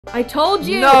I told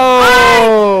you! No!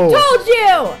 I told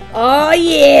you! Oh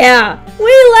yeah!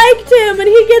 We liked him and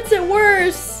he gets it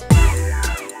worse!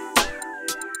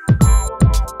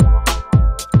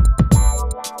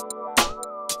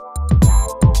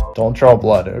 Don't draw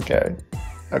blood, okay?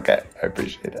 Okay, I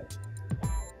appreciate it.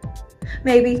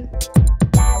 Maybe.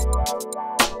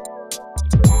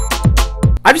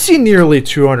 I've seen nearly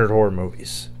 200 horror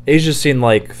movies. Asia's seen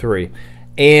like 3.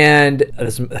 And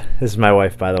this is my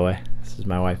wife, by the way. This is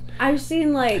my wife. I've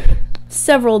seen like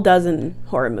several dozen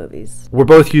horror movies. We're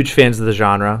both huge fans of the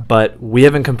genre, but we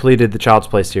haven't completed the Child's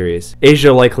Play series.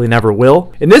 Asia likely never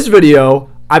will. In this video,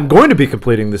 I'm going to be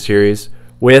completing the series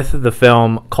with the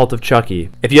film Cult of Chucky.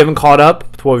 If you haven't caught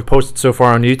up with what we've posted so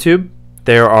far on YouTube,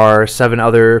 there are 7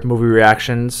 other movie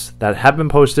reactions that have been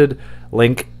posted.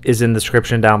 Link is in the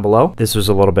description down below. This was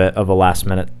a little bit of a last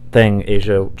minute thing.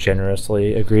 Asia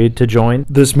generously agreed to join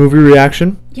this movie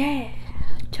reaction. Yeah,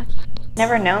 Chucky.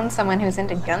 Never known someone who's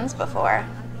into guns before.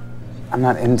 I'm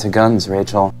not into guns,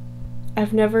 Rachel.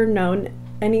 I've never known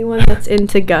anyone that's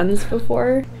into guns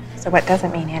before. So what does it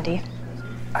mean, Andy?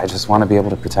 I just want to be able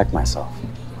to protect myself.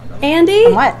 Andy?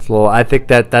 From what? Well, I think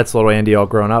that's little Andy all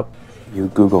grown up. You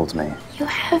Googled me. You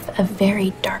have a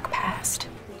very dark past.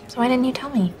 So why didn't you tell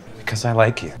me? Because I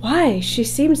like you. Why? She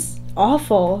seems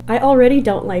awful. I already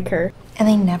don't like her. And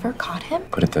they never caught him?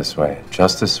 Put it this way,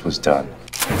 justice was done.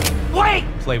 Wait!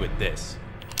 Play with this.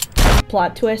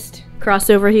 Plot twist.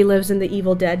 Crossover, he lives in the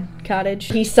Evil Dead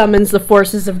cottage. He summons the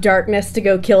forces of darkness to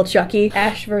go kill Chucky.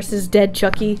 Ash versus dead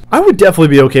Chucky. I would definitely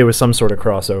be okay with some sort of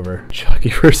crossover. Chucky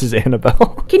versus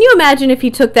Annabelle. Can you imagine if he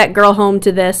took that girl home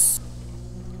to this?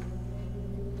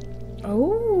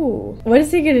 Oh. What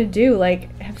is he gonna do?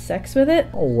 Like, have sex with it?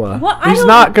 Oh, Well, he's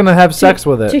not gonna have sex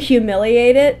with To it.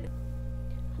 humiliate it?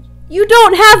 You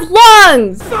don't have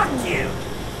lungs! Fuck you!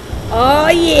 Oh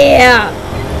yeah!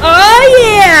 Oh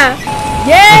yeah!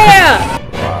 Yeah!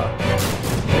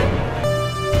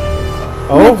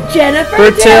 Oh,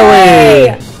 Jennifer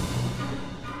Tilly!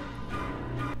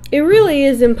 It really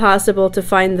is impossible to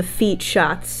find the feet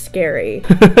shots scary.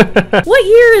 What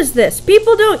year is this?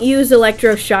 People don't use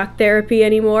electroshock therapy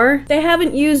anymore. They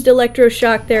haven't used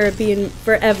electroshock therapy in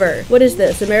forever. What is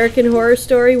this? American Horror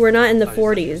Story? We're not in the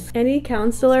 40s. Any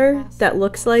counselor that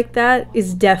looks like that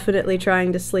is definitely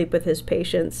trying to sleep with his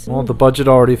patients. Well, the budget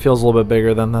already feels a little bit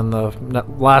bigger than the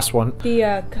last one.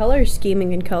 The color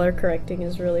scheming and color correcting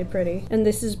is really pretty. And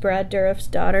this is Brad Dourif's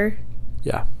daughter.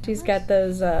 Yeah. She's got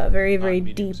those very, very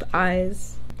deep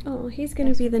eyes. Oh, he's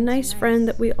gonna be the nice friend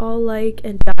that we all like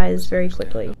and dies very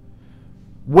quickly.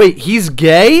 Wait, he's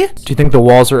gay? Do you think the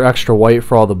walls are extra white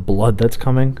for all the blood that's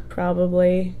coming?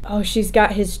 Probably. Oh, she's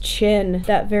got his chin.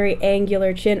 That very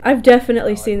angular chin. I've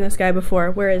definitely seen this guy before.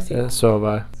 Where is he? Yeah, so have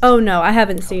I. Oh no, I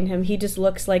haven't seen him. He just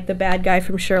looks like the bad guy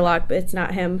from Sherlock, but it's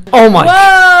not him. Oh my.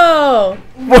 Whoa!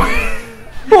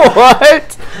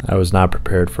 What? I was not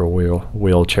prepared for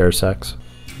wheelchair sex.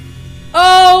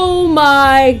 Oh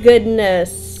my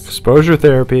goodness. Exposure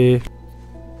therapy.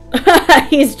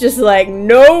 He's just like,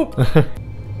 nope.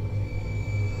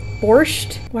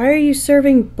 Borscht? Why are you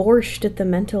serving borscht at the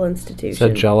mental institution? Is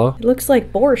that Jello? It looks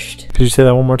like borscht. Could you say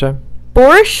that one more time?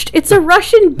 Borscht? It's a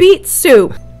Russian beet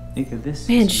soup.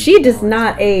 Man, she does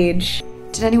not age.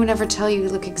 Did anyone ever tell you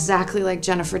look exactly like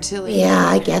Jennifer Tilly? Yeah,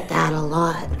 I get that a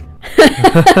lot.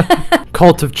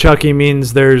 Cult of Chucky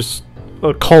means there's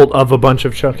a cult of a bunch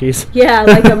of Chuckies. Yeah,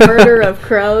 like a murder of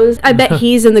crows. I bet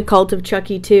he's in the cult of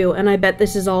Chucky too, and I bet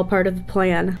this is all part of the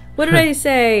plan. What did I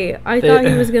say? I thought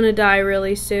he was gonna die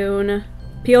really soon.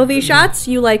 POV shots?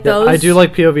 You like those? I do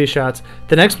like POV shots.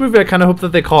 The next movie, I kind of hope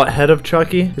that they call it Head of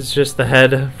Chucky. It's just the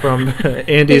head from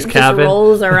Andy's cabin. Just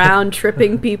rolls around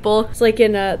tripping people. It's like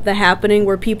in The Happening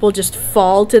where people just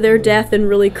fall to their death in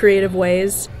really creative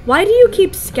ways. Why do you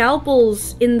keep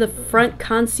scalpels in the front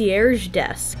concierge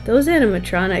desk? Those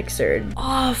animatronics are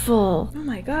awful. Oh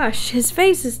my gosh, his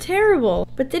face is terrible.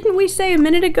 But didn't we say a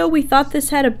minute ago we thought this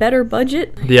had a better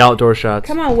budget? The outdoor shots.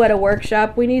 Come on, Weta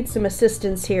Workshop, we need some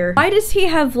assistance here. Why does he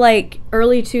have like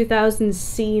early 2000s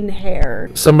scene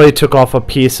hair? Somebody took off a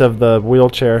piece of the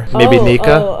wheelchair. Maybe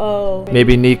Nika.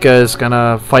 Maybe Nika is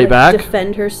gonna fight back.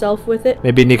 Defend herself with it.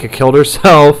 Maybe Nika killed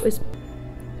herself.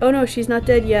 Oh no, she's not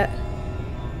dead yet.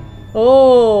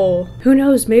 Oh, who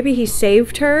knows? Maybe he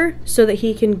saved her so that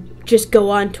he can just go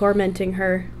on tormenting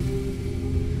her.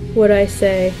 What'd I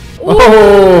say?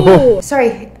 Oh!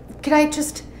 Sorry, can I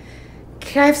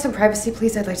have some privacy,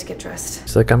 please? I'd like to get dressed.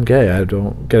 It's like, I'm gay. I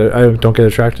don't get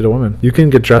attracted to women. You can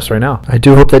get dressed right now. I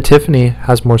do hope that Tiffany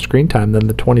has more screen time than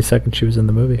the 20 seconds she was in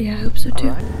the movie. Yeah, I hope so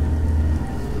too.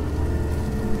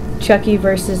 Chucky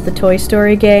versus the Toy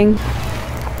Story gang.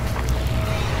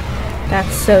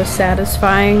 That's so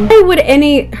satisfying. Why would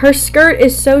her skirt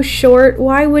is so short,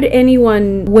 why would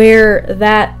anyone wear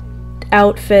that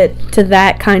outfit to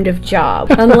that kind of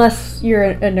job? Unless you're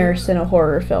a nurse in a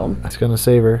horror film. That's gonna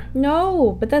save her.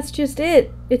 No, but that's just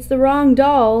it. It's the wrong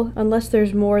doll, unless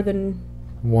there's more than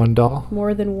one doll.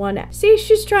 More than one. See,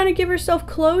 she's trying to give herself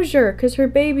closure because her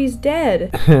baby's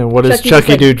dead. What does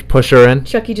Chucky do to push her in?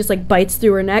 Chucky just like bites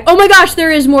through her neck. Oh my gosh,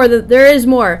 there is more. There is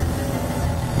more.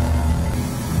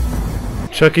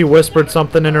 Chucky whispered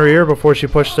something in her ear before she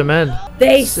pushed him in.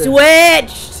 They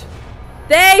switched!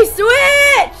 They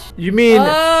switched! You mean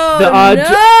the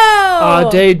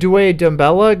Ade Due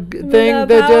Dumbella thing?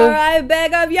 The power I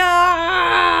beg of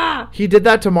ya! He did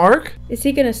that to Mark? Is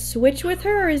he gonna switch with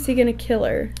her or is he gonna kill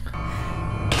her?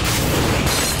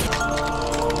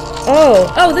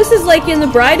 Oh, this is like in The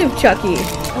Bride of Chucky.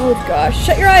 Oh gosh,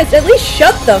 shut your eyes. At least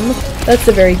shut them. That's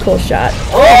a very cool shot.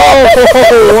 Oh,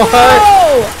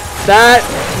 what?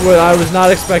 I was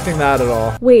not expecting that at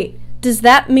all. Wait, does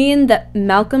that mean that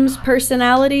Malcolm's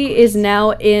personality is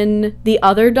now in the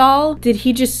other doll? Did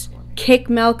he just kick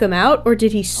Malcolm out or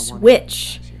did he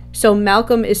switch? So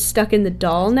Malcolm is stuck in the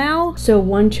doll now? So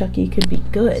one Chucky could be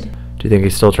good. Do you think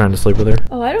he's still trying to sleep with her?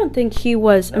 Oh, I don't think he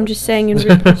was. I'm just saying,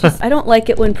 I don't like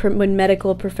it when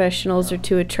medical professionals are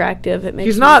too attractive. It makes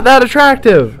He's not that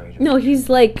attractive. No, he's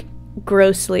like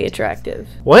grossly attractive.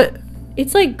 What?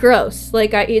 It's like gross.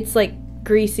 Like it's like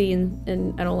greasy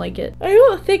and I don't like it. I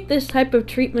don't think this type of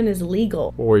treatment is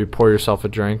legal. Or you pour yourself a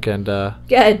drink and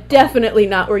Yeah, definitely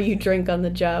not where you drink on the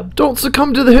job. Don't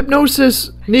succumb to the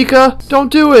hypnosis, Nika.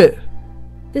 Don't do it.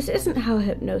 This isn't how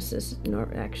hypnosis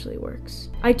actually works.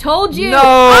 I told you! No!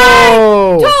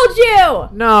 I told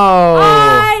you! No!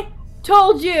 I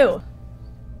told you!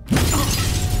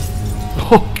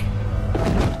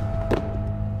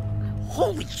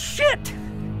 Holy shit!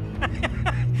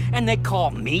 And they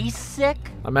call me sick?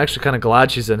 I'm actually kind of glad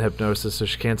she's in hypnosis so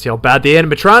she can't see how bad the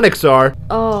animatronics are.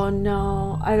 Oh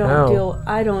no, I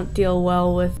don't deal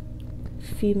well with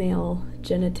female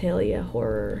genitalia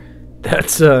horror.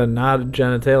 That's not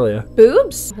genitalia.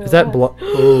 Boobs? Is that blood?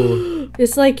 Oh.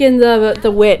 It's like in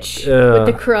the witch with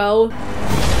the crow.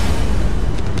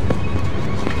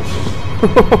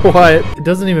 What? It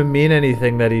doesn't even mean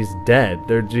anything that he's dead.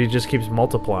 He just keeps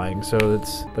multiplying. So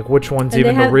it's like, which one's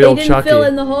even the real Chucky? They didn't fill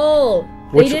in the hole.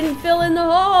 They didn't fill in the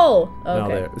hole.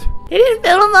 Okay. They didn't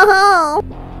fill in the hole.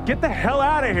 Get the hell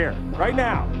out of here right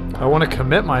now. I want to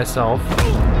commit myself.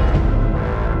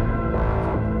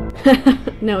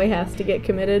 No, he has to get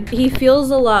committed. He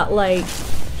feels a lot like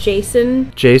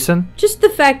Jason. Jason? Just the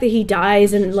fact that he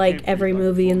dies in like every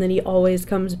movie and then he always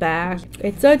comes back.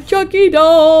 It's a Chucky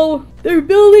doll! They're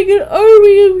building an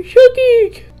army of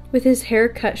Chucky! With his hair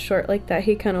cut short like that,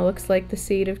 he kind of looks like the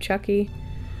seed of Chucky.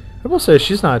 I will say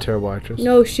she's not a terrible actress.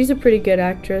 No, she's a pretty good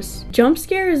actress. Jump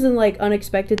scares and like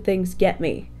unexpected things get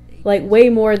me. Like way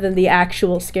more than the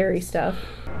actual scary stuff.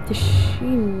 Does she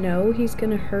know he's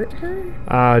gonna hurt her?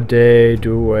 Ade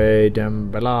Due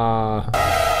Dumbella.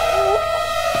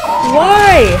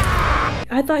 Why?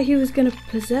 I thought he was gonna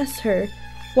possess her.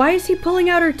 Why is he pulling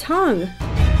out her tongue?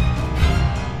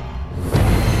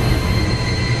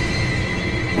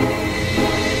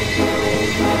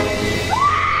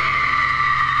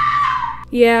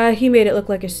 Yeah, he made it look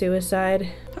like a suicide.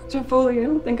 Dr. Foley, I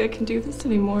don't think I can do this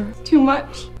anymore. It's too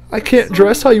much. I can't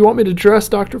dress how you want me to dress,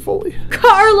 Dr. Foley.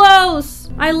 Carlos!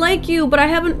 I like you, but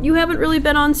you haven't really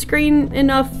been on screen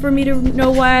enough for me to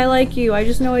know why I like you. I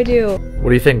just know I do. What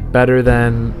do you think? Better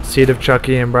than Seed of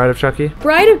Chucky and Bride of Chucky?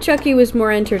 Bride of Chucky was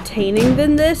more entertaining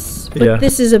than this, but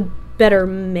this is a better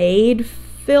made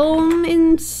film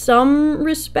in some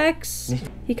respects.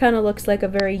 He kind of looks like a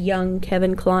very young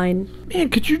Kevin Kline. Man,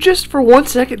 could you just for 1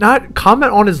 second not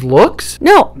comment on his looks?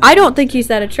 No, I don't think he's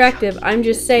that attractive. I'm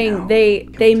just saying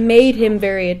they made him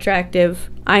very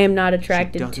attractive. I am not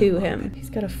attracted to him.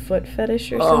 He's got a foot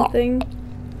fetish or something.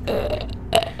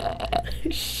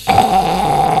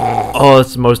 Oh,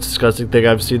 that's the most disgusting thing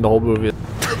I've seen the whole movie.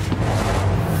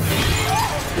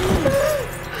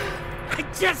 I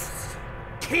just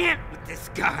can't with this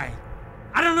guy.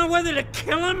 I don't know whether to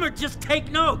kill him or just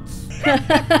take notes.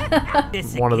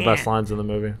 One of the best lines in the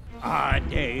movie. I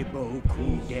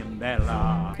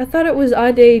thought it was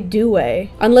Ade Due.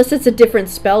 Unless it's a different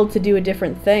spell to do a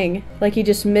different thing. Like he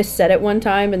just missaid it one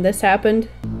time and this happened.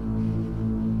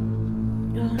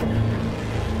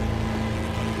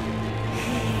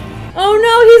 Oh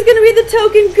no, he's gonna be the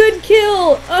token good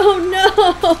kill! Oh no!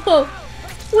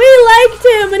 We liked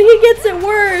him and he gets it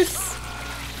worse!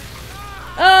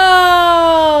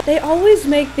 Oh! They always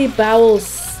make the bowels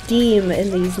steam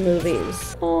in these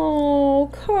movies. Oh,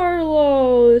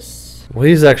 Carlos. Well,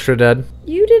 he's extra dead.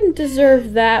 You didn't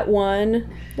deserve that one.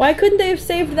 Why couldn't they have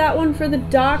saved that one for the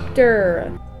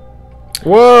doctor?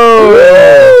 Whoa!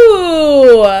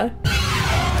 Ooh!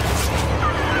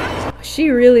 She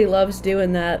really loves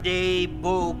doing that. De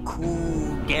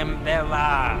beaucoup,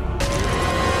 Gambella.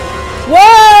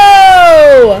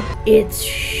 Whoa! It's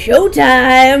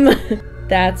showtime!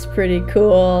 That's pretty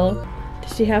cool.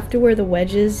 Does she have to wear the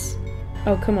wedges?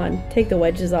 Oh, come on. Take the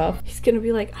wedges off. He's gonna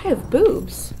be like, I have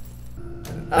boobs.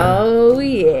 Oh,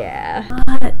 yeah.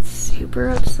 I'm not super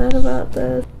upset about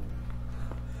this.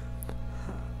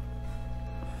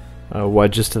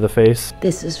 Wedges to the face.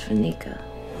 This is for Nika.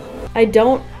 I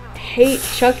don't hate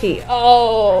Chucky.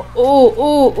 Oh, ooh,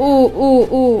 ooh, ooh, ooh,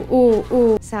 ooh,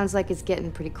 ooh, ooh. Sounds like it's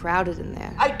getting pretty crowded in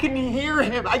there. I can hear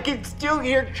him. I can still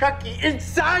hear Chucky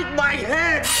inside my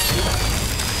head.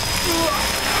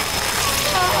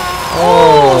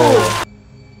 Oh!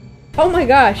 Oh my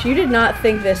gosh, you did not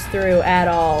think this through at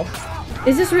all.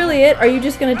 Is this really it? Are you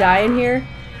just gonna die in here?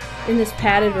 In this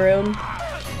padded room?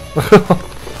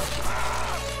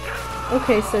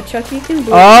 Okay, so Chucky can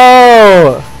bleed.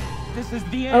 Oh! This is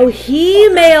the end. Oh, he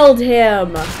mailed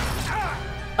him!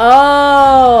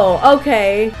 Oh,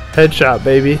 okay. Headshot,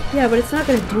 baby. Yeah, but it's not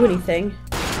gonna do anything.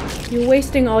 You're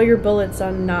wasting all your bullets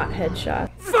on not headshot.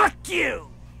 Fuck you!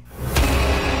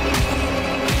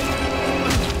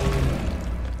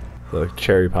 Look,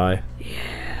 cherry pie.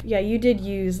 Yeah, you did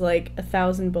use like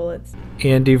 1,000 bullets.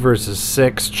 Andy versus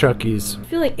 6 Chuckies. I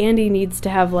feel like Andy needs to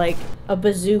have like a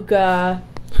bazooka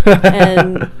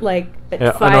and like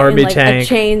Yeah, an army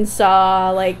tank. a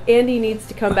chainsaw. Like Andy needs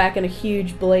to come back in a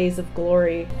huge blaze of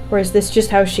glory. Or is this just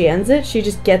how she ends it? She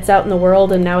just gets out in the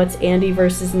world and now it's Andy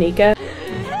versus Nika.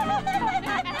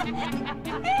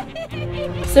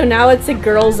 So now it's a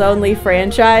girls only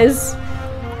franchise.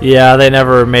 Yeah, they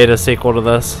never made a sequel to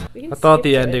this. I thought skip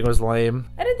the to ending it. was lame.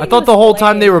 I didn't I think thought it the was whole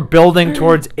time they lame. were building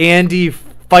towards Andy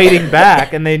fighting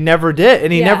back, and they never did,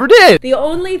 and he Yeah. never did. The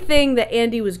only thing that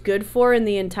Andy was good for in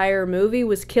the entire movie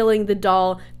was killing the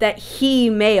doll that he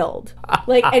mailed.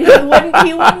 Like, and he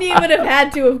wouldn't even have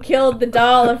had to have killed the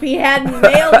doll if he hadn't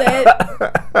mailed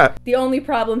it. The only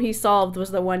problem he solved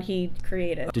was the one he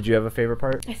created. Did you have a favorite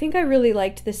part? I think I really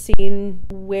liked the scene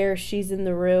where she's in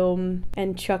the room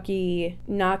and Chucky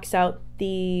knocks out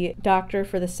the doctor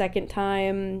for the second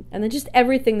time, and then just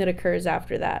everything that occurs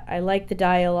after that. I like the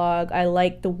dialogue. I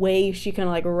like the way she kind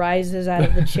of like rises out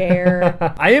of the chair.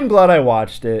 I am glad I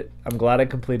watched it. I'm glad I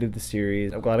completed the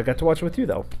series. I'm glad I got to watch it with you,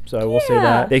 though. So I will say Yeah.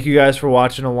 that. Thank you guys for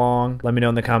watching along. Let me know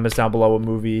in the comments down below what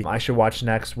movie I should watch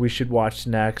next. We should watch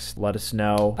next. Let us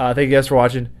know. Thank you guys for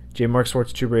watching. J. Mark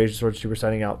Swartz Tuber, Agent Swartz Tuber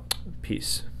signing out.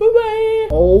 Peace. Bye-bye.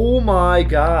 Oh my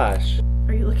gosh.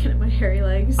 Are you looking at my hairy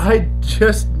legs? I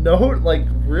just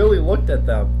really looked at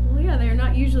them. Well, yeah, they're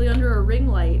not usually under a ring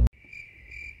light.